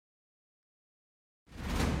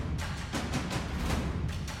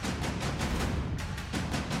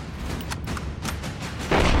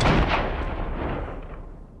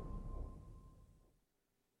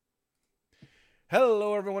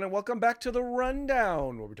Hello, everyone, and welcome back to the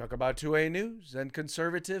Rundown, where we talk about 2A news and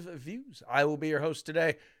conservative views. I will be your host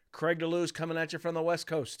today, Craig DeLuz, coming at you from the West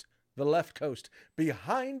Coast, the left coast,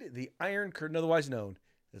 behind the Iron Curtain, otherwise known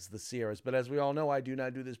as the Sierras. But as we all know, I do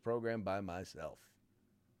not do this program by myself.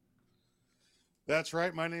 That's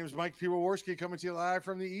right. My name is Mike Piwowarski, coming to you live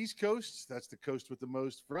from the East Coast. That's the coast with the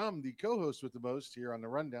most from the co-host with the most here on the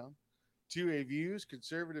Rundown. 2A views,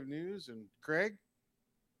 conservative news, and Craig,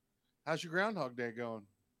 how's your Groundhog Day going?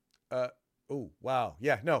 Oh, wow.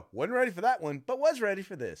 Yeah, no, wasn't ready for that one, but was ready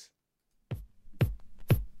for this.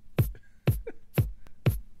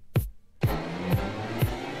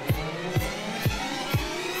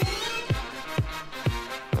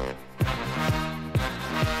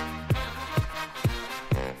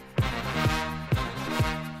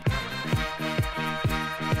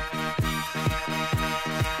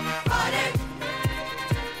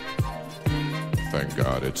 Thank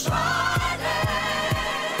God it's Friday.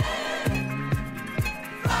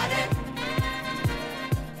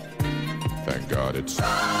 Thank God it's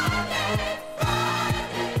Friday.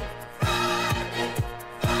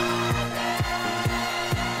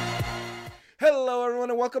 Hello, everyone,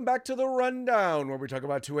 and welcome back to the Rundown, where we talk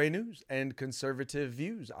about 2A news and conservative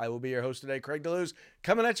views. I will be your host today, Craig DeLuz,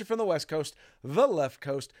 coming at you from the West Coast, the left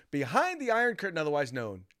coast, behind the Iron Curtain, otherwise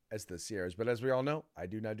known as the Sierras. But as we all know, I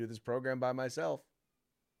do not do this program by myself.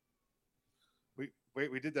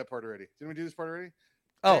 We did that part already. Didn't we do this part already?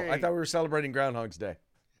 Oh, Hey. I thought we were celebrating Groundhog's Day.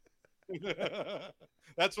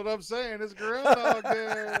 That's what I'm saying. It's Groundhog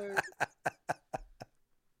Day.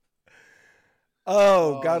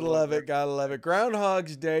 Oh, Oh, gotta I love love that. it, gotta love it.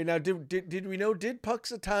 Groundhog's Day. Now, did we know, did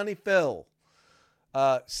Puxatani Phil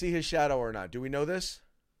see his shadow or not? Do we know this?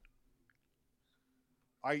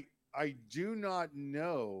 I do not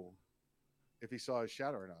know if he saw his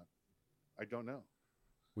shadow or not. I don't know.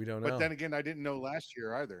 We don't know. But then again, I didn't know last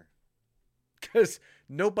year either. Because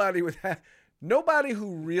nobody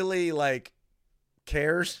who really like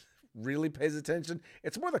cares really pays attention.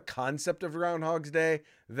 It's more the concept of Groundhog's Day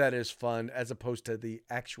that is fun, as opposed to the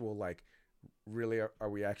actual like, really are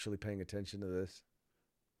we actually paying attention to this?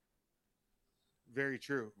 Very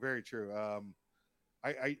true. Very true.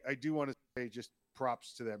 I do want to say just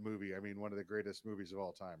props to that movie. I mean, one of the greatest movies of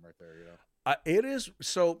all time, right there. You know. It is.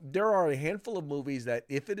 So there are a handful of movies that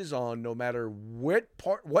if it is on, no matter what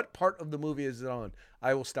part of the movie is it on,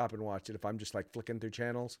 I will stop and watch it. If I'm just like flicking through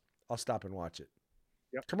channels, I'll stop and watch it.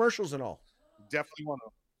 Yep. Commercials and all. Definitely one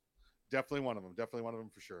of them. Definitely one of them. Definitely one of them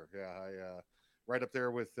for sure. Yeah, I right up there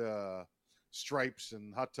with Stripes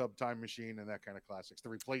and Hot Tub Time Machine and that kind of classics. The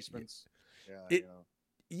Replacements. Yeah,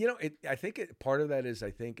 I think part of that is,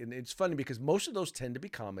 and it's funny because most of those tend to be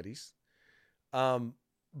comedies.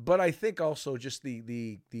 But I think also just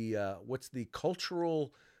the what's the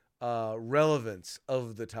cultural relevance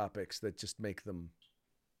of the topics that just make them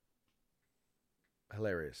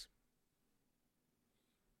hilarious.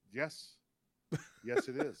 Yes,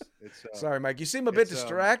 it is. It's Sorry, Mike. You seem a bit it's,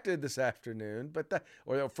 distracted this afternoon, but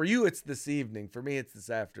or for you it's this evening. For me, it's this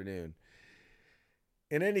afternoon.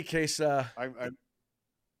 In any case, I'm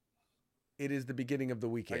it is the beginning of the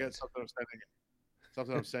I weekend. got something I'm sending you.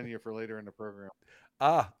 Something I'm sending you for later in the program.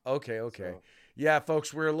 Ah, okay. So, Yeah,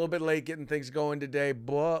 folks, we're a little bit late getting things going today.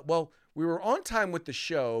 But, well, we were on time with the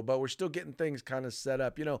show, but we're still getting things kind of set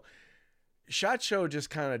up. You know, SHOT Show just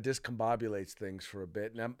kind of discombobulates things for a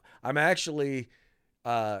bit. And I'm actually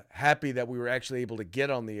happy that we were actually able to get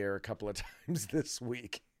on the air a couple of times this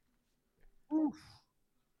week.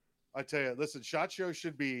 I tell you, listen, SHOT Show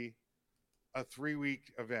should be a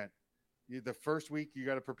 3-week event. The first week you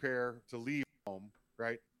got to prepare to leave home,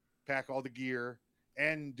 right? Pack all the gear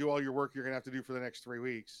and do all your work you're gonna have to do for the next 3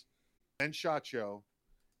 weeks. Then SHOT Show,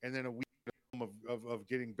 and then a week of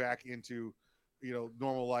getting back into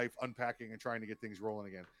normal life, unpacking and trying to get things rolling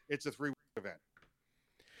again. It's a 3-week event.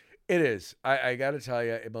 It is. I got to tell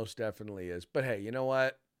you, it most definitely is. But hey, you know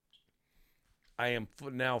what? I am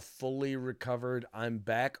now fully recovered. I'm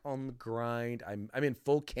back on the grind. I'm in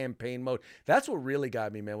full campaign mode. That's what really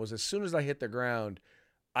got me, man, was as soon as I hit the ground,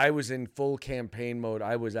 I was in full campaign mode.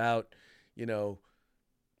 I was out,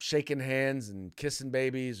 shaking hands and kissing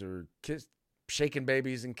babies, or shaking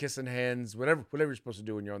babies and kissing hands, whatever you're supposed to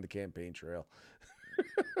do when you're on the campaign trail.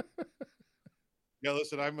 Yeah,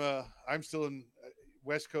 listen, I'm still in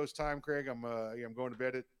West Coast time, Craig. I'm going to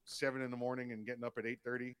bed at 7 a.m. and getting up at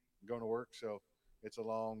 8:30, going to work. So it's a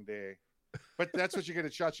long day, but that's what you get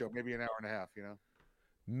at SHOT Show. Maybe an hour and a half,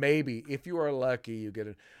 Maybe if you are lucky, you get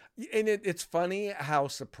it. And it's funny how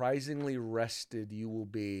surprisingly rested you will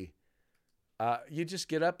be. You just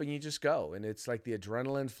get up and you just go, and it's like the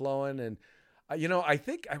adrenaline flowing. And I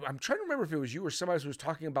think I'm trying to remember if it was you or somebody who was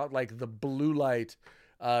talking about like the blue light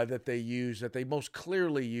that they use, that they most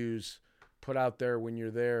clearly use, put out there when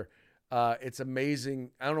you're there. It's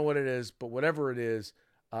amazing. I don't know what it is, but whatever it is,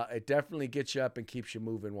 it definitely gets you up and keeps you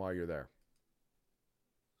moving while you're there.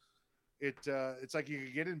 It's like you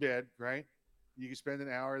can get in bed, right? You can spend an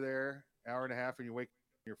hour there, hour and a half, and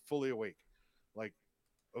you're fully awake. Like,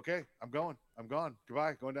 okay, I'm going. I'm gone.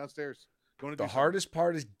 Goodbye. Going downstairs. Going to The do something. hardest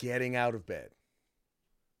part is getting out of bed.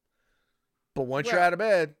 But once you're Well- out of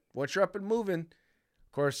bed, once you're up and moving,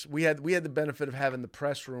 of course, we had the benefit of having the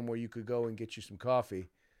press room where you could go and get you some coffee.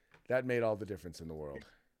 That made all the difference in the world.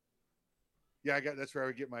 Yeah, that's where I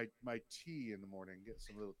would get my tea in the morning. Get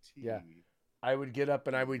some little tea. Yeah. I would get up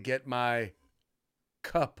and I would get my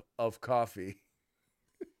cup of coffee.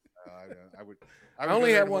 I would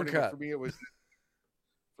only go there had in the one morning, but cup.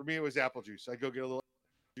 For me it was apple juice. I'd go get a little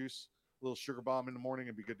juice, a little sugar bomb in the morning,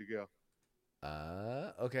 and be good to go.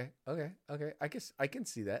 Okay. I can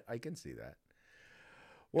see that.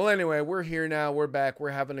 Well, anyway, we're here now. We're back.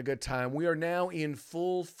 We're having a good time. We are now in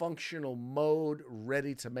full functional mode,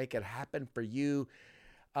 ready to make it happen for you.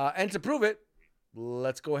 And to prove it,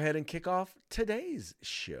 let's go ahead and kick off today's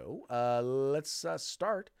show. Let's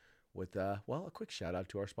start with, a quick shout out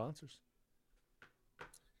to our sponsors.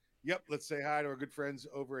 Yep, let's say hi to our good friends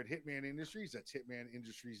over at Hitman Industries. That's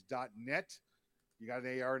hitmanindustries.net. You got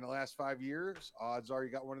an AR in the last 5 years. Odds are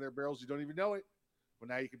you got one of their barrels. You don't even know it. Well,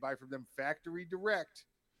 now you can buy from them factory direct.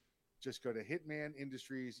 Just go to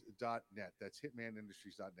hitmanindustries.net. That's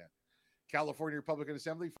hitmanindustries.net. California Republican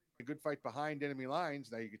Assembly, a good fight behind enemy lines.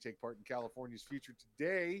 Now you can take part in California's future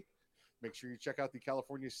today. Make sure you check out the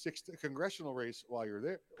California 6th congressional race while you're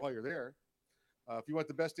there. If you want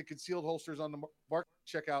the best in concealed holsters on the market,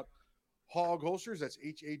 check out Hog Holsters. That's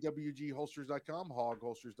HAWG holsters.com,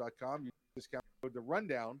 hogholsters.com. Use discount code the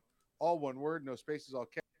rundown, all one word, no spaces, all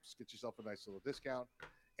caps. Get yourself a nice little discount.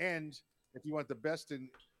 And if you want the best in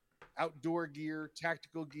outdoor gear,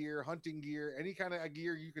 tactical gear, hunting gear, any kind of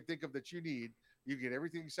gear you could think of that you need, you get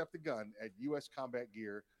everything except the gun at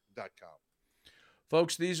uscombatgear.com.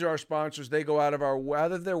 Folks, these are our sponsors. They go out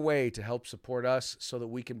of their way to help support us so that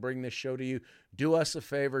we can bring this show to you. Do us a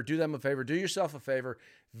favor, do them a favor, do yourself a favor.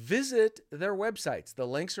 Visit their websites. The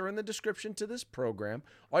links are in the description to this program.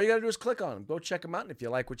 All you got to do is click on them. Go check them out. And if you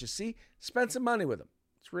like what you see, spend some money with them.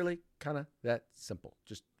 It's really kind of that simple.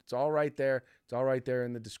 It's all right there. It's all right there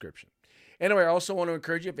in the description. Anyway, I also want to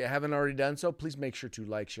encourage you, if you haven't already done so, please make sure to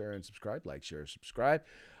like, share, and subscribe. Like, share, subscribe.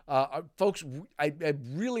 Folks, I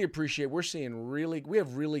really appreciate, we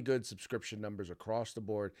have really good subscription numbers across the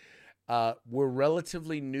board. We're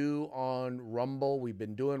relatively new on Rumble. We've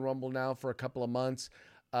been doing Rumble now for a couple of months.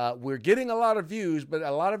 We're getting a lot of views, but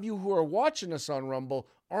a lot of you who are watching us on Rumble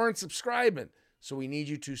aren't subscribing. So we need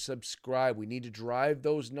you to subscribe. We need to drive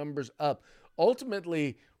those numbers up.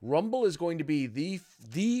 Ultimately, Rumble is going to be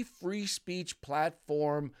the free speech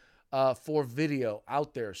platform for video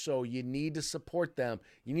out there. So you need to support them.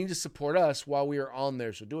 You need to support us while we are on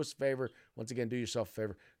there. So do us a favor. Once again, do yourself a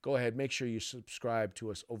favor. Go ahead. Make sure you subscribe to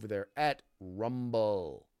us over there at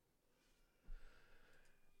Rumble.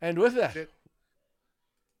 And with that,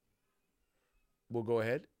 we'll go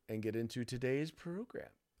ahead and get into today's program.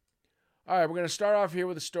 All right, we're going to start off here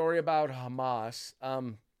with a story about Hamas.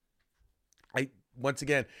 Once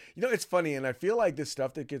again, it's funny, and I feel like this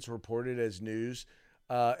stuff that gets reported as news,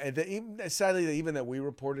 sadly, even that we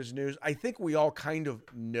report as news, I think we all kind of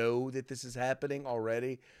know that this is happening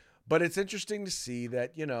already. But it's interesting to see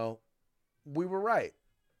that, we were right.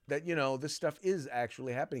 That, this stuff is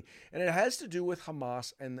actually happening. And it has to do with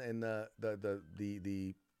Hamas and the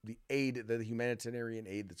aid, the humanitarian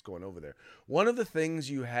aid that's going over there. One of the things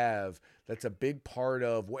you have that's a big part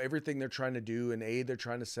of everything they're trying to do and aid they're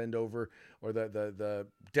trying to send over, or the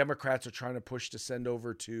Democrats are trying to push to send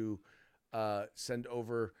over to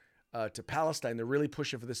Palestine. They're really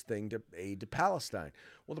pushing for this thing to aid to Palestine.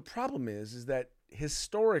 Well, the problem is that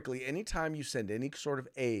historically, anytime you send any sort of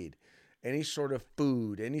aid, any sort of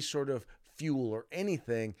food, any sort of fuel or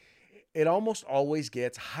anything, it almost always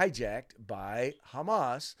gets hijacked by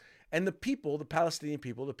Hamas, and the Palestinian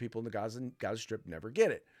people, the people in the Gaza Strip never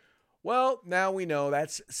get it. Well, now we know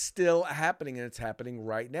that's still happening, and it's happening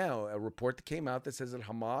right now. A report that came out that says that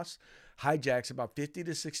Hamas hijacks about 50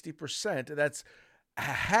 to 60%. That's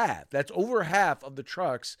half. That's over half of the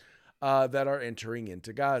trucks that are entering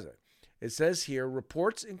into Gaza. It says here,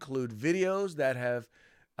 reports include videos that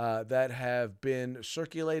have been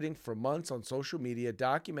circulating for months on social media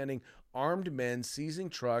documenting armed men seizing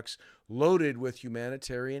trucks loaded with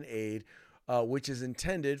humanitarian aid, which is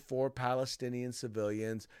intended for Palestinian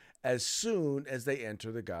civilians as soon as they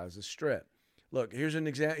enter the Gaza Strip. Look, here's an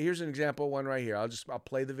example one right here. I'll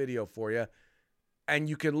play the video for you. And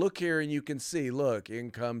you can look here and you can see, look,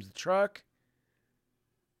 in comes the truck.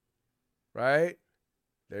 Right?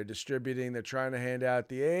 They're distributing, they're trying to hand out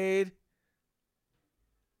the aid.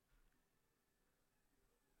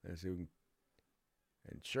 Let's see if we can,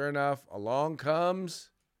 and sure enough, along comes,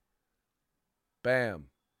 bam.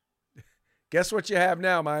 Guess what you have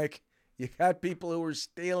now, Mike? You got people who are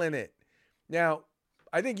stealing it. Now,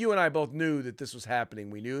 I think you and I both knew that this was happening.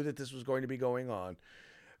 We knew that this was going to be going on.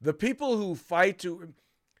 The people who fight to,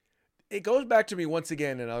 it goes back to me once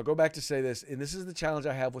again, and I'll go back to say this, and this is the challenge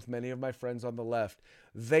I have with many of my friends on the left.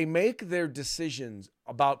 They make their decisions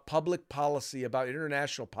about public policy, about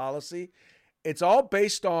international policy. It's all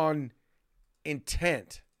based on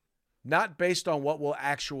intent, not based on what will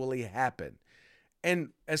actually happen. And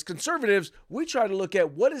as conservatives, we try to look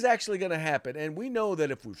at what is actually going to happen. And we know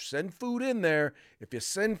that if we send food in there, if you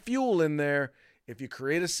send fuel in there, if you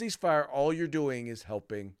create a ceasefire, all you're doing is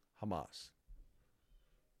helping Hamas.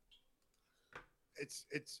 It's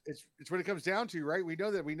what it comes down to, right? We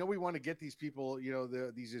know we want to get these people,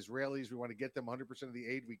 these Israelis, we want to get them 100% of the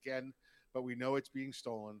aid we can, but we know it's being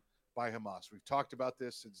stolen by Hamas. We've talked about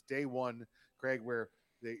this since day one, Craig, where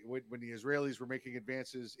when the Israelis were making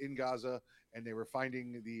advances in Gaza and they were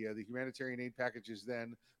finding the humanitarian aid packages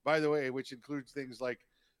then, by the way, which includes things like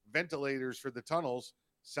ventilators for the tunnels.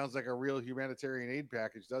 Sounds like a real humanitarian aid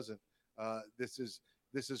package, doesn't? This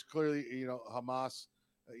is clearly, Hamas,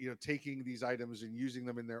 taking these items and using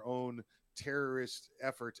them in their own terrorist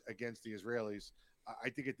effort against the Israelis. I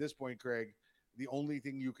think at this point, Craig, the only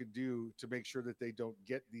thing you can do to make sure that they don't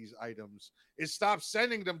get these items is stop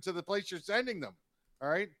sending them to the place you're sending them. All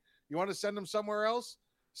right. You want to send them somewhere else?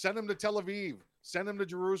 Send them to Tel Aviv. Send them to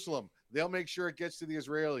Jerusalem. They'll make sure it gets to the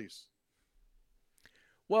Israelis.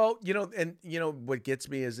 Well, what gets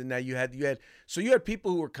me is, and now you had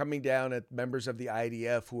people who were coming down at members of the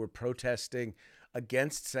IDF who were protesting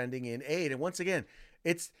against sending in aid. And once again,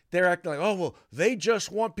 they're acting like, oh, well, they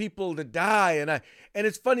just want people to die. And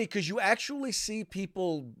it's funny because you actually see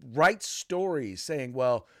people write stories saying,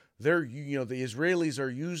 well, the Israelis are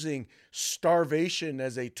using starvation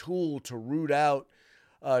as a tool to root out,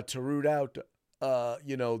 or in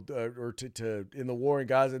the war in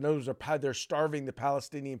Gaza. And they're starving the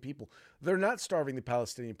Palestinian people. They're not starving the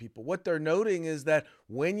Palestinian people. What they're noting is that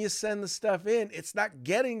when you send the stuff in, it's not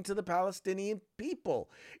getting to the Palestinian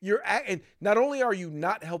people. And not only are you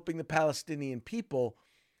not helping the Palestinian people,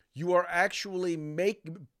 you are actually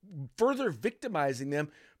further victimizing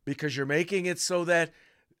them because you're making it so that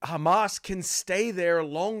Hamas can stay there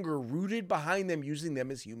longer, rooted behind them, using them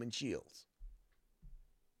as human shields.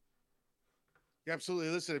 Yeah, absolutely.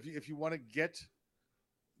 Listen, if you want to get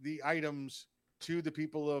the items to the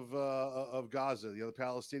people of Gaza, the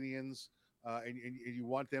Palestinians, and you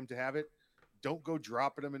want them to have it, don't go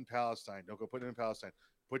dropping them in Palestine. Don't go putting them in Palestine.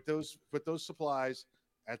 Put those supplies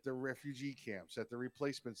at the refugee camps, at the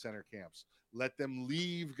replacement center camps. Let them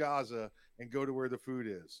leave Gaza and go to where the food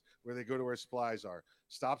is, where they go to where supplies are.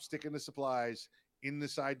 Stop sticking the supplies in the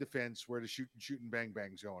side defense where the shooting bang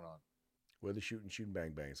bang's going on. Where the shooting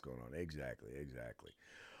bang bang's going on. Exactly.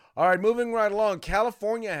 All right, moving right along.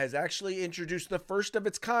 California has actually introduced the first of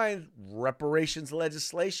its kind reparations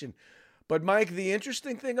legislation. But Mike, the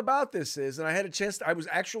interesting thing about this is, and I had a chance, I was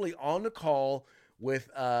actually on the call with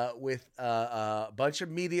a bunch of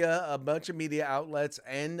media outlets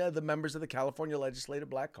and the members of the California Legislative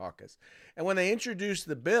Black Caucus. And when they introduced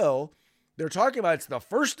the bill, they're talking about it's the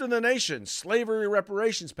first in the nation slavery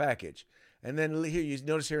reparations package. And then here you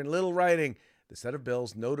notice here in little writing, the set of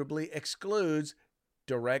bills notably excludes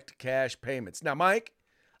direct cash payments. Now, Mike,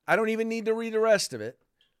 I don't even need to read the rest of it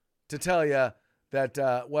to tell you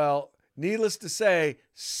that, needless to say,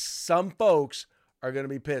 some folks are going to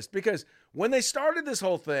be pissed because when they started this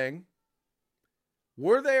whole thing,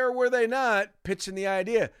 were they or were they not pitching the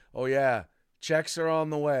idea? Oh, yeah, checks are on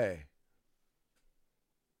the way.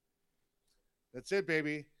 That's it,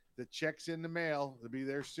 baby. The check's in the mail. They'll be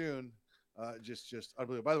there soon. Just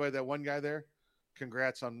unbelievable. By the way, that one guy there,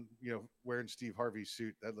 congrats on wearing Steve Harvey's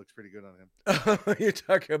suit. That looks pretty good on him. You're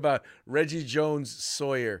talking about Reggie Jones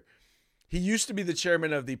Sawyer. He used to be the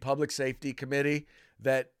chairman of the Public Safety Committee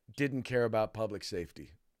that didn't care about public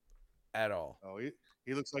safety at all. Oh,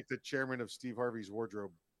 he looks like the chairman of Steve Harvey's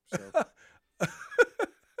wardrobe. So.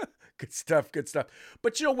 Good stuff.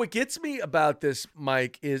 But what gets me about this,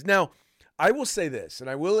 Mike, is now I will say this, and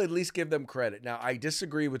I will at least give them credit. Now, I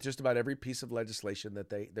disagree with just about every piece of legislation that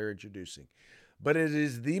they're introducing, but it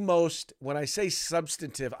is the most, when I say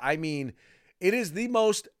substantive, I mean It is the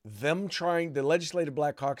most the legislative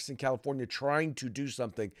Black Caucus in California trying to do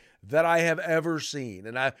something that I have ever seen.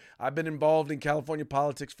 And I've been involved in California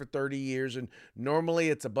politics for 30 years, and normally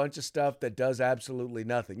it's a bunch of stuff that does absolutely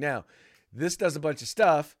nothing. Now, this does a bunch of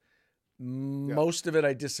stuff. Most of it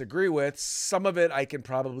I disagree with. Some of it I can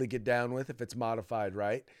probably get down with if it's modified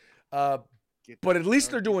right. But at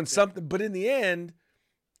least they're doing something. But in the end,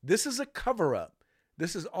 this is a cover-up.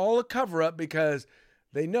 This is all a cover-up because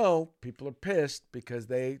they know people are pissed because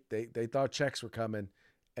they thought checks were coming,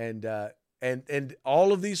 and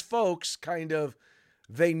all of these folks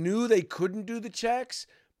they knew they couldn't do the checks,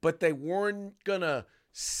 but they weren't gonna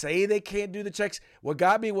say they can't do the checks. What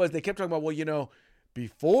got me was they kept talking about, well,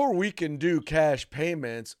 before we can do cash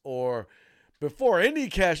payments or before any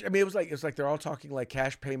cash. I mean, it was like they're all talking like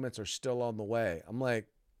cash payments are still on the way. I'm like,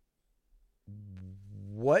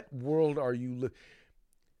 what world are you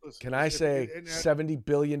Can I say $70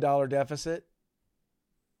 billion deficit?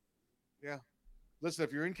 Yeah. Listen,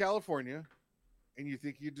 if you're in California and you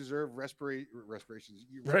think you deserve reparations,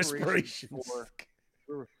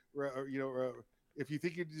 if you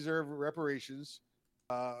think you deserve reparations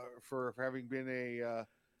for having been a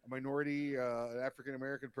minority, African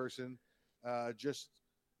American person, just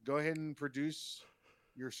go ahead and produce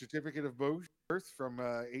your certificate of birth from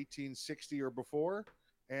 1860 or before,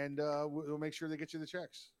 and we'll make sure they get you the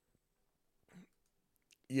checks.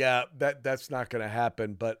 Yeah, that's not going to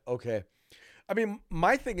happen, but okay. I mean,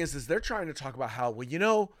 my thing is they're trying to talk about how,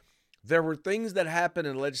 there were things that happened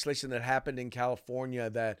in legislation that happened in California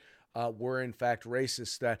that were in fact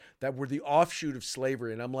racist, that were the offshoot of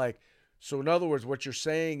slavery. And I'm like, so in other words, what you're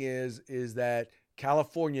saying is that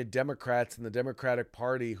California Democrats and the Democratic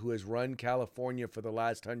Party, who has run California for the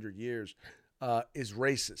last 100 years, is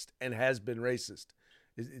racist and has been racist.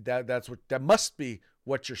 That must be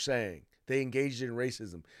what you're saying. They engaged in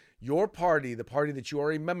racism. Your party, the party that you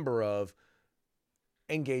are a member of,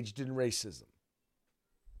 engaged in racism.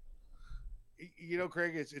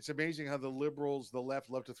 Craig, it's amazing how the liberals, the left,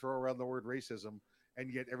 love to throw around the word racism,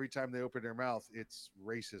 and yet every time they open their mouth, it's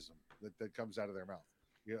racism that comes out of their mouth.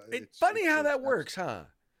 It's funny how that works, huh?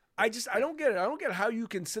 I don't get it. I don't get how you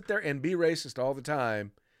can sit there and be racist all the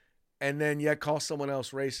time and then yet call someone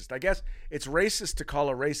else racist. I guess it's racist to call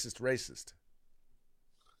a racist racist.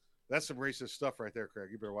 That's some racist stuff right there, Craig.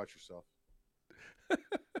 You better watch yourself.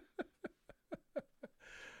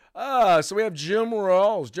 So we have Jim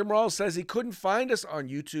Rawls. Jim Rawls says he couldn't find us on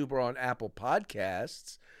YouTube or on Apple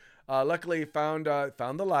Podcasts. Luckily, he found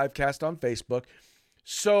the live cast on Facebook.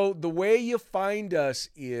 So the way you find us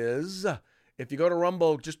is if you go to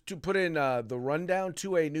Rumble, just to put in the rundown,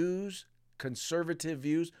 2A News, conservative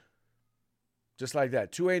views. Just like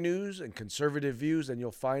that, 2A News and conservative views, and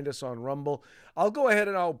you'll find us on Rumble. I'll go ahead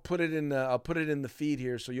and I'll put it in the feed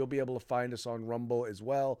here, so you'll be able to find us on Rumble as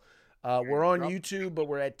well. We're on YouTube, but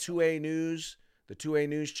we're at 2A News, the 2A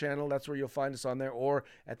News channel. That's where you'll find us on there, or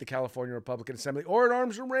at the California Republican Assembly, or at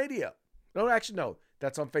Arms Room Radio. No,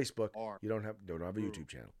 that's on Facebook. You don't have a YouTube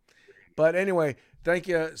channel. But anyway, thank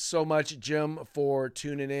you so much, Jim, for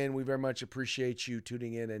tuning in. We very much appreciate you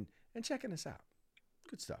tuning in and checking us out.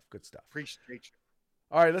 Good stuff. Appreciate you.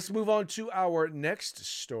 All right, let's move on to our next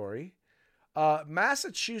story.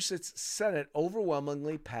 Massachusetts Senate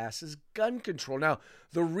overwhelmingly passes gun control. Now,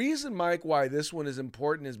 the reason, Mike, why this one is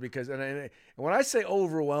important is because, and when I say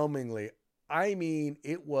overwhelmingly, I mean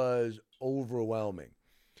it was overwhelming.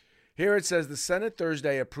 Here it says the Senate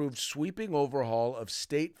Thursday approved sweeping overhaul of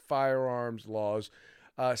state firearms laws,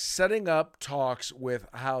 setting up talks with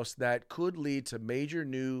House that could lead to major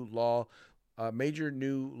new law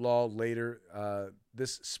later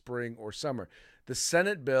this spring or summer. The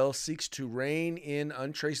Senate bill seeks to rein in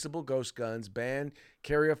untraceable ghost guns, ban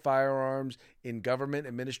carry of firearms in government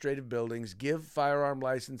administrative buildings, give firearm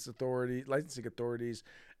licensing authorities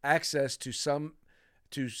access to some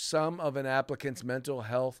of an applicant's mental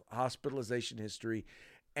health hospitalization history,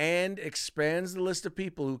 and expands the list of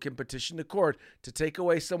people who can petition the court to take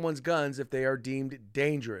away someone's guns if they are deemed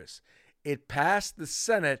dangerous. It passed the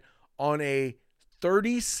Senate on a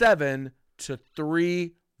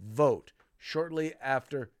 37-3 vote shortly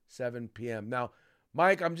after 7 p.m. Now,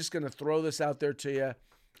 Mike, I'm just going to throw this out there to you.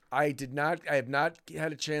 I have not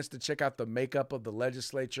had a chance to check out the makeup of the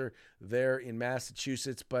legislature there in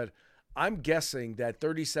Massachusetts, but I'm guessing that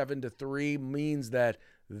 37-3 means that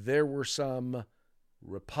there were some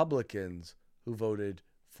Republicans who voted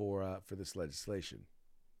for this legislation.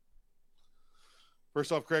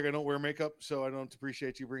 First off, Craig, I don't wear makeup, so I don't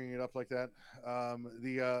appreciate you bringing it up like that.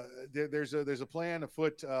 There's a plan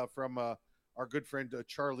afoot from our good friend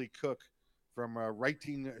Charlie Cook from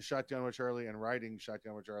Writing Shotgun with Charlie and Riding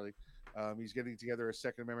Shotgun with Charlie. He's getting together a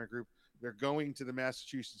Second Amendment group. They're going to the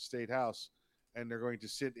Massachusetts State House, and they're going to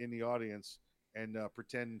sit in the audience and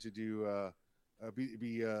pretend to do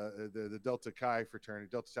be the Delta Chi fraternity,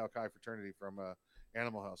 Delta Tau Chi fraternity from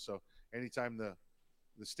Animal House. So anytime the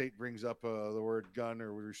state brings up the word gun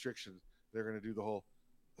or restriction, they're going to do the whole,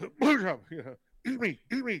 eat me,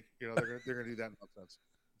 they're going to do that nonsense.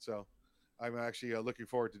 So I'm actually looking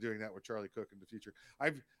forward to doing that with Charlie Cook in the future.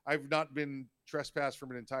 I've not been trespassed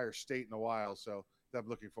from an entire state in a while, so I'm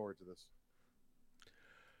looking forward to this.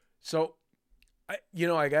 So,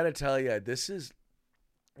 I got to tell you, this is,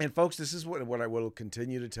 and folks, this is what I will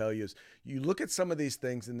continue to tell you is you look at some of these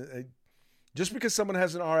things, and just because someone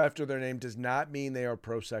has an R after their name does not mean they are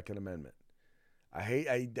pro Second Amendment.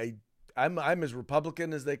 I'm as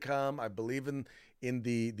Republican as they come. I believe in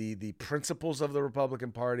the principles of the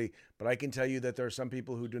Republican Party, but I can tell you that there are some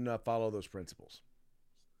people who do not follow those principles.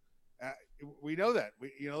 We know that.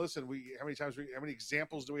 Listen. How many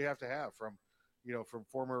examples do we have to have from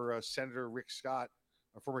former Senator Rick Scott,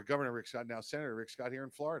 former Governor Rick Scott, now Senator Rick Scott here in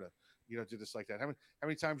Florida, do this like that? How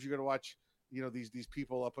many times you got to watch, these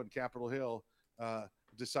people up on Capitol Hill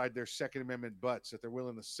decide their Second Amendment butts, that they're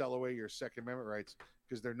willing to sell away your Second Amendment rights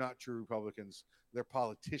because they're not true Republicans. They're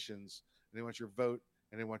politicians, and they want your vote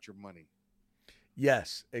and they want your money.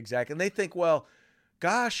 Yes, exactly. And they think, well,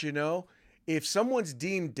 gosh, if someone's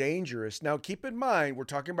deemed dangerous, now keep in mind, we're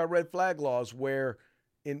talking about red flag laws where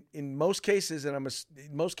in most cases, in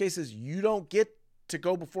most cases, you don't get to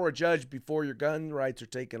go before a judge before your gun rights are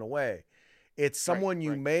taken away. It's someone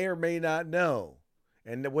you may or may not know.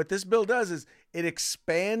 And what this bill does is it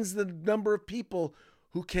expands the number of people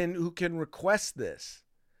who can request this.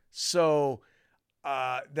 So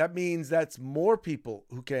that means that's more people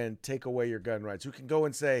who can take away your gun rights, who can go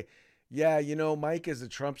and say, yeah, Mike is a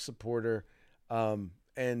Trump supporter, and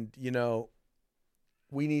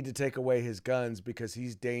we need to take away his guns because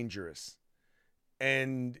he's dangerous.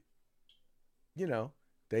 And there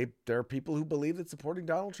are people who believe that supporting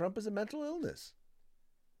Donald Trump is a mental illness.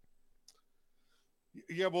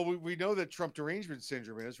 Yeah, well, we know that Trump derangement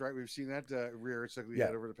syndrome is, right? We've seen that rear its ugly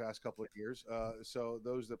head over the past couple of years. So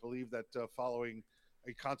those that believe that following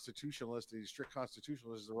a constitutionalist, a strict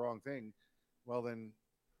constitutionalist, is the wrong thing, well, then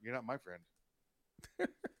you're not my friend.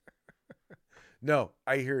 No,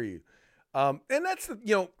 I hear you. And that's,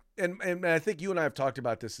 and I think you and I have talked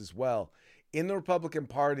about this as well. In the Republican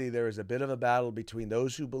Party, there is a bit of a battle between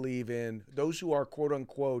those who believe in, those who are quote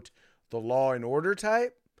unquote the law and order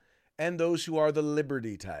type and those who are the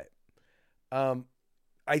liberty type.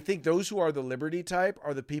 I think those who are the liberty type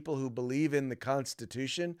are the people who believe in the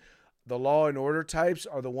Constitution. The law and order types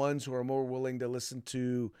are the ones who are more willing to listen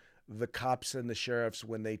to the cops and the sheriffs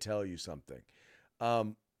when they tell you something.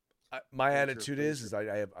 My attitude is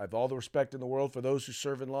I have all the respect in the world for those who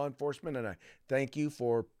serve in law enforcement, and I thank you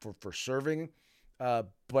for serving.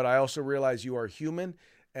 But I also realize you are human,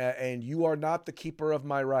 and you are not the keeper of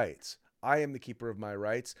my rights. I am the keeper of my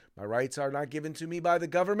rights. My rights are not given to me by the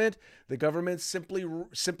government. The government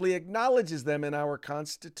simply acknowledges them in our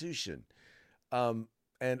Constitution. And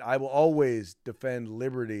I will always defend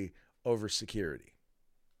liberty over security.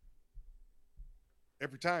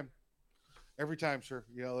 Every time, sir.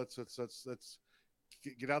 Let's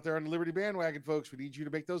get out there on the Liberty bandwagon, folks. We need you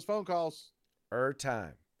to make those phone calls. Every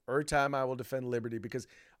time I will defend liberty, because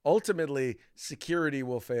ultimately security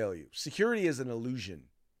will fail you. Security is an illusion,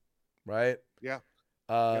 right? Yeah.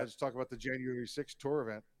 Let's talk about the January 6th tour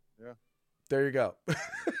event. Yeah. There you go.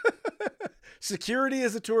 Security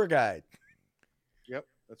is a tour guide. Yep,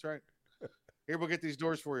 that's right. Here, we'll get these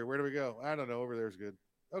doors for you. Where do we go? I don't know. Over there's good.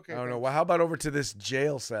 Okay. I don't know. Well, how about over to this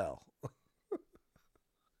jail cell?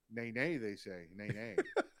 Nay, nay, they say. Nay, nay.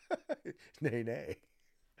 Nay, nay.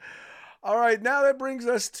 All right. Now that brings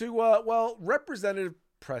us to, Representative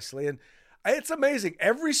Presley. And it's amazing.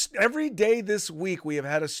 Every day this week, we have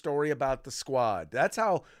had a story about the squad. That's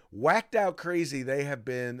how whacked out crazy they have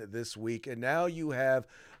been this week. And now you have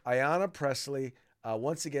Ayanna Presley,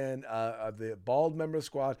 once again, the bald member of the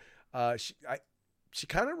squad. She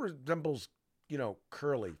kind of resembles,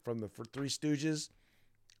 Curly from the Three Stooges.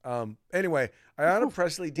 Anyway, Ayanna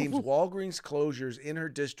Presley deems Walgreens closures in her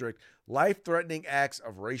district life-threatening acts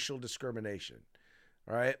of racial discrimination.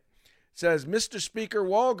 All right. It says, Mr. Speaker,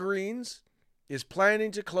 Walgreens is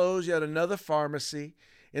planning to close yet another pharmacy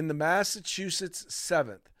in the Massachusetts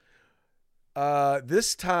 7th.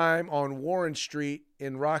 This time on Warren Street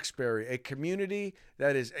in Roxbury, a community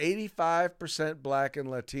that is 85% Black and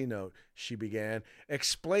Latino, she began,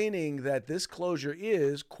 explaining that this closure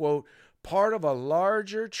is, quote, part of a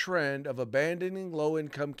larger trend of abandoning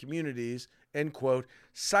low-income communities, end quote,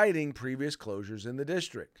 citing previous closures in the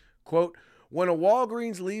district. Quote, when a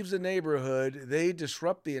Walgreens leaves a neighborhood, they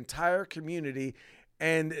disrupt the entire community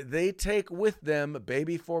and they take with them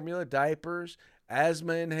baby formula diapers,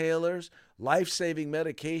 asthma inhalers, life-saving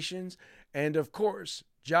medications, and of course,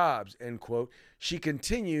 jobs, end quote. She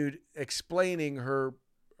continued explaining her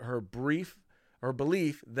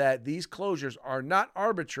belief that these closures are not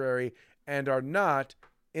arbitrary and are not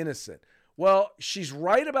innocent. Well, she's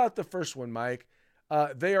right about the first one, Mike.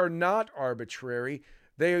 They are not arbitrary.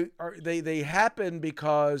 They happen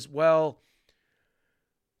because, well,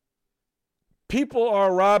 people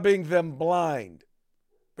are robbing them blind.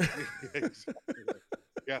 Exactly right.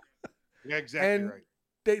 Yeah. Yeah, exactly And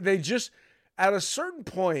right. they just, at a certain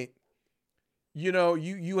point,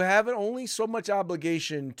 you have only so much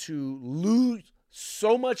obligation to lose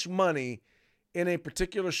so much money in a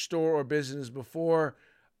particular store or business before,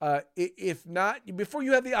 if not, before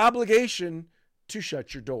you have the obligation to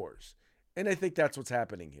shut your doors. And I think that's what's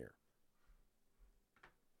happening here.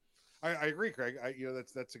 I agree, Craig.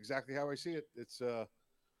 That's exactly how I see it.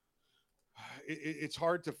 It's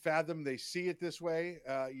hard to fathom they see it this way.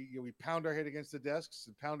 We pound our head against the desks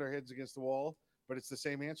and pound our heads against the wall, but it's the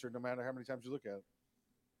same answer no matter how many times you look at it.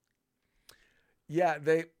 Yeah,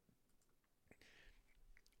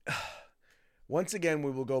 once again,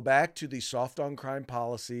 we will go back to the soft on crime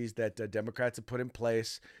policies that Democrats have put in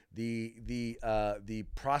place. The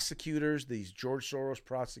prosecutors, these George Soros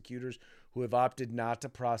prosecutors, who have opted not to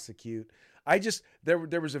prosecute.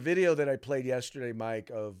 There was a video that I played yesterday, Mike,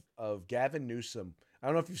 of Gavin Newsom. I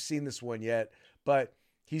don't know if you've seen this one yet, but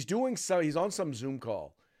he's on some Zoom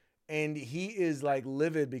call, and he is like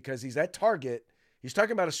livid because he's at Target. He's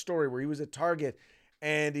talking about a story where he was at Target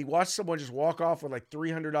and he watched someone just walk off with like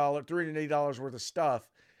 $380 worth of stuff.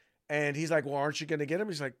 And he's like, well, aren't you going to get him?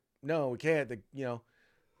 He's like, no, we can't. The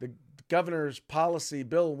governor's policy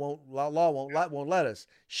law won't let us.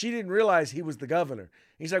 She didn't realize he was the governor.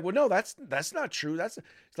 He's like, well, no, that's not true. It's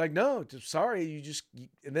like, no, sorry.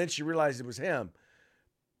 And then she realized it was him.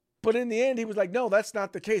 But in the end, he was like, no, that's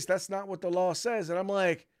not the case. That's not what the law says. And I'm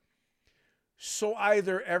like, so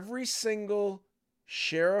either every single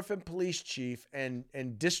sheriff and police chief and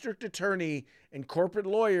district attorney and corporate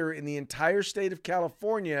lawyer in the entire state of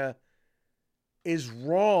California is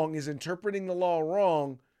wrong, is interpreting the law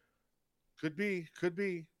wrong. Could be.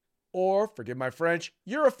 Or, forgive my French,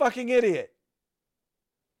 you're a fucking idiot.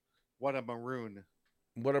 What a maroon.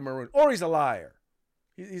 Or he's a liar.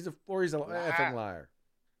 He's an effing liar.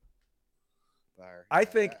 Liar. I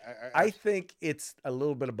think it's a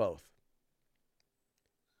little bit of both.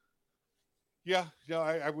 Yeah, no,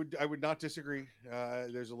 I would not disagree.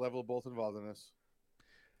 There's a level of both involved in this.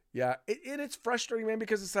 Yeah, it's frustrating, man,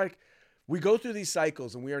 because it's like we go through these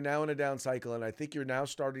cycles, and we are now in a down cycle, and I think you're now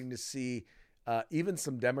starting to see even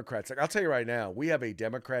some Democrats. Like, I'll tell you right now, we have a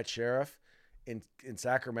Democrat sheriff in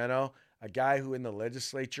Sacramento, a guy who in the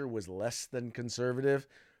legislature was less than conservative,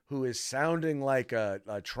 who is sounding like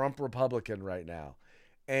a Trump Republican right now.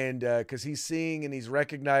 And because he's seeing and he's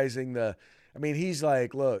recognizing he's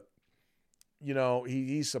like, look,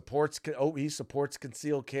 he supports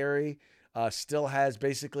concealed carry, still has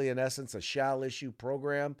basically in essence a shall issue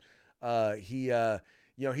program. He's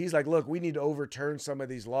like, look, we need to overturn some of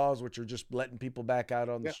these laws, which are just letting people back out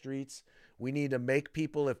on the streets. We need to make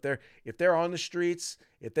people, if they're on the streets,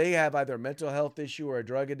 if they have either a mental health issue or a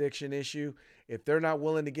drug addiction issue, if they're not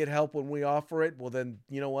willing to get help when we offer it, well, then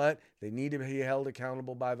you know what? They need to be held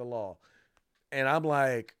accountable by the law. And I'm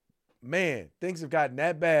like, man, things have gotten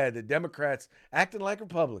that bad that Democrats acting like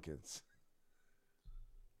Republicans.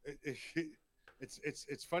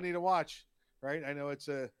 It's funny to watch, right? I know it's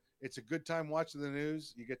a good time watching the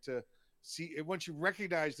news. You get to see it once you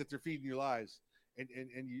recognize that they're feeding you lies, and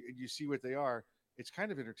you see what they are. It's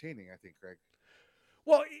kind of entertaining, I think, Greg.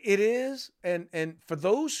 Well, it is, and for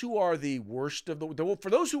those who are the worst of for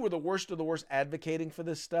those who were the worst of the worst advocating for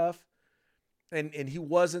this stuff, and he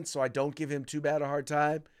wasn't, so I don't give him too bad a hard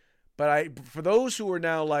time. But for those who are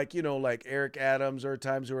now like Eric Adams, or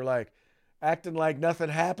times who are like acting like nothing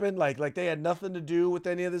happened, like they had nothing to do with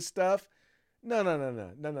any of this stuff. No.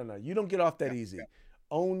 You don't get off that easy. Yeah.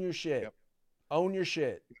 Own your shit. Yep. Own your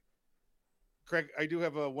shit. Craig, I do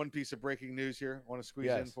have one piece of breaking news here. I want to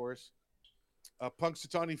squeeze in for us.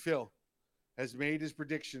 Punxsutawney Phil has made his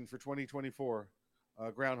prediction for 2024,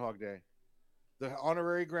 Groundhog Day. The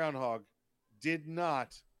honorary groundhog did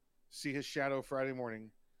not see his shadow Friday morning,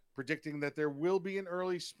 predicting that there will be an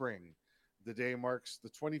early spring. The day marks the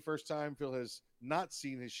 21st time Phil has not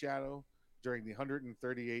seen his shadow during the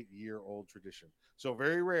 138-year-old tradition. So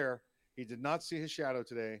very rare. He did not see his shadow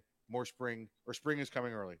today. More spring, or spring is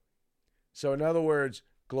coming early. So in other words,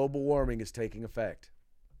 global warming is taking effect.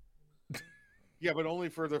 Yeah, but only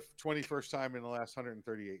for the 21st time in the last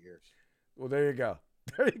 138 years. Well, there you go.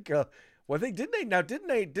 There you go. Well, I think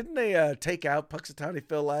didn't they take out Puxatawny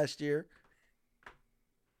Phil last year?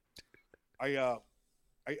 I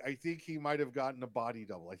think he might have gotten a body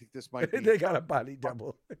double. I think this might be They got a body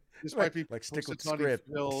double. this might be like stick with Punxsutawney script.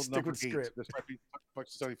 Phil Stick number with 8. script. This might be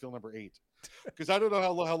Punxsutawney Phil number 8. Because I don't know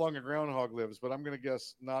how long a groundhog lives, but I'm going to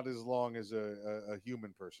guess not as long as a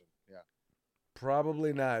human person. Yeah.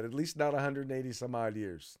 Probably not. At least not 180 some odd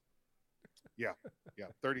years. Yeah.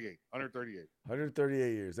 38. 138.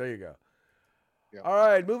 138 years. There you go. Yeah. All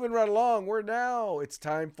right, moving right along. It's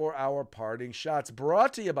time for our parting shots,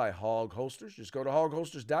 brought to you by Hog Holsters. Just go to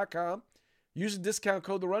hogholsters.com. Use the discount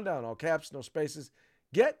code The Rundown, all caps, no spaces.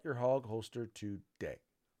 Get your Hog holster today.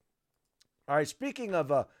 All right, speaking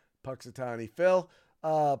of Puxatawny Phil,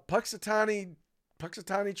 Puxatawny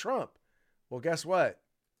Trump. Well, guess what?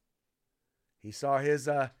 He saw his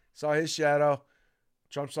shadow.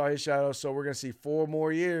 Trump saw his shadow, so we're going to see 4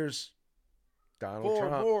 more years. Donald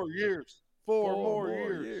Trump. 4 more years. 4 more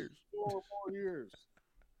years. 4 more years.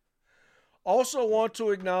 Also want to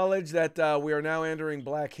acknowledge that we are now entering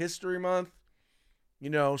Black History Month. You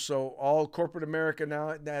know, so all corporate America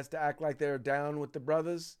now has to act like they're down with the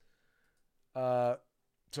brothers.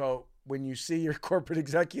 So when you see your corporate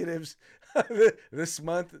executives this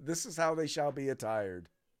month, this is how they shall be attired.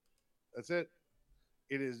 That's it.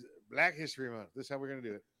 It is Black History Month. This is how we're going to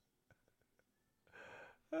do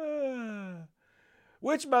it.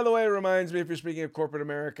 Which, by the way, reminds me, if you're speaking of corporate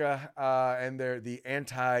America and they're the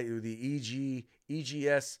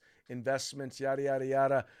EGS investments, yada, yada,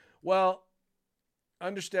 yada. Well,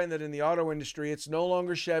 understand that in the auto industry, it's no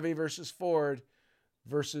longer Chevy versus Ford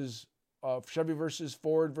versus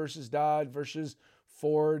Ford versus Dodge versus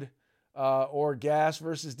Ford or gas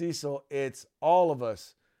versus diesel. It's all of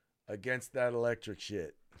us against that electric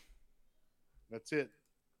shit. That's it.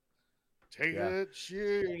 Take that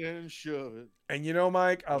shit and shove it. And you know,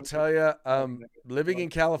 Mike, I'll tell you, living in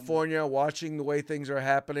California, watching the way things are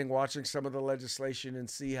happening, watching some of the legislation and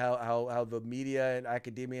see how the media and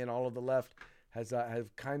academia and all of the left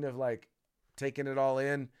have kind of like taken it all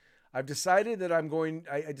in. I've decided that I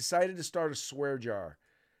decided to start a swear jar.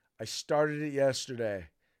 I started it yesterday.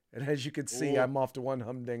 And as you can see, I'm off to one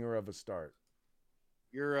humdinger of a start.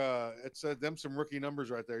 You're it's them some rookie numbers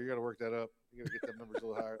right there. You got to work that up. You got to get them numbers a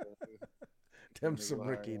little higher. Them some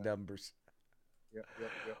rookie numbers. Yep.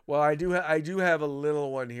 Well, I do have a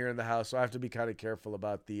little one here in the house, so I have to be kind of careful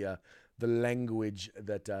about the language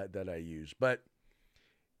that I use. But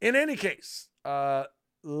in any case,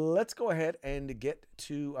 let's go ahead and get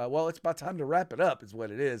to it's about time to wrap it up, is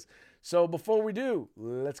what it is. So before we do,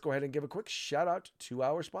 let's go ahead and give a quick shout out to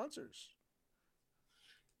our sponsors.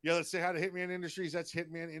 Yeah, let's say hi to Hitman Industries. That's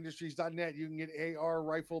hitmanindustries.net. You can get AR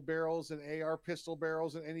rifle barrels and AR pistol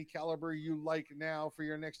barrels in any caliber you like now for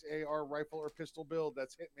your next AR rifle or pistol build.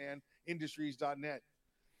 That's hitmanindustries.net.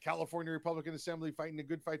 California Republican Assembly fighting a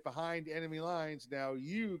good fight behind enemy lines. Now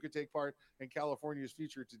you could take part in California's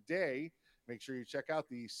future today. Make sure you check out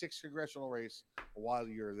the 6th congressional race while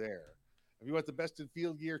you're there. If you want the best in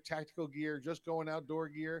field gear, tactical gear, just going outdoor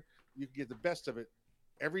gear, you can get the best of it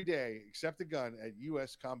every day, except the gun, at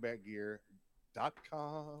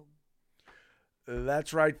uscombatgear.com.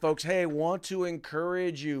 That's right, folks. Hey, want to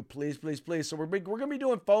encourage you, please. So we're going to be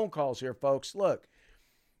doing phone calls here, folks. Look,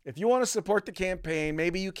 if you want to support the campaign,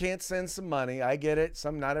 maybe you can't send some money. I get it.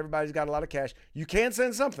 Not everybody's got a lot of cash. You can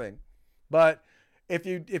send something, but if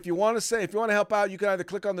you want to help out, you can either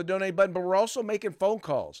click on the donate button. But we're also making phone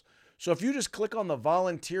calls. So if you just click on the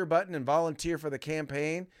volunteer button and volunteer for the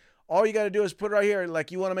campaign, all you got to do is put it right here.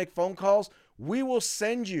 Like, you want to make phone calls, we will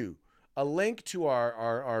send you a link to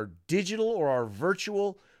our digital or our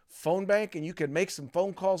virtual phone bank, and you can make some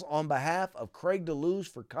phone calls on behalf of Craig DeLuz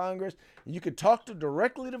for Congress. And you can talk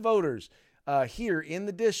directly to voters here in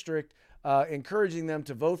the district, encouraging them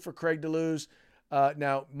to vote for Craig DeLuz.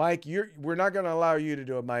 Now, Mike, we're not going to allow you to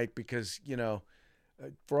do it, Mike, because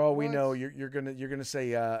for all we know, you're gonna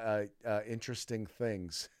say interesting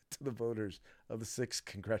things to the voters of the 6th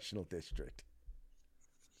congressional district.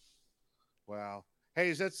 Wow. Hey,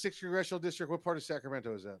 is that 6th congressional district? What part of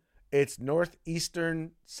Sacramento is that? It's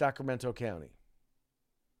northeastern Sacramento County.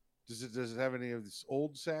 Does it have any of this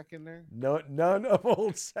old Sac in there? No, none of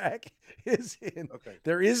Old Sac is in. Okay.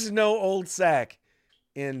 There is no Old Sac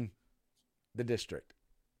in the district.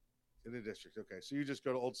 In the district. Okay. So you just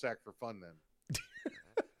go to Old Sac for fun then.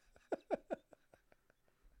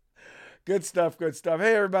 Good stuff.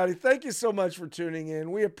 Hey, everybody. Thank you so much for tuning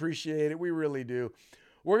in. We appreciate it. We really do.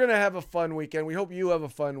 we're going to have a fun weekend. We hope you have a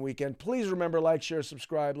fun weekend. Please remember, like, share,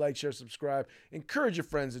 subscribe, like, share, subscribe. Encourage your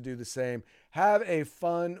friends to do the same. Have a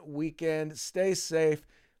fun weekend. Stay safe.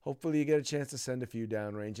 Hopefully you get a chance to send a few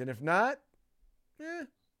downrange. And if not,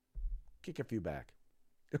 kick a few back.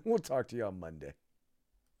 We'll talk to you on Monday.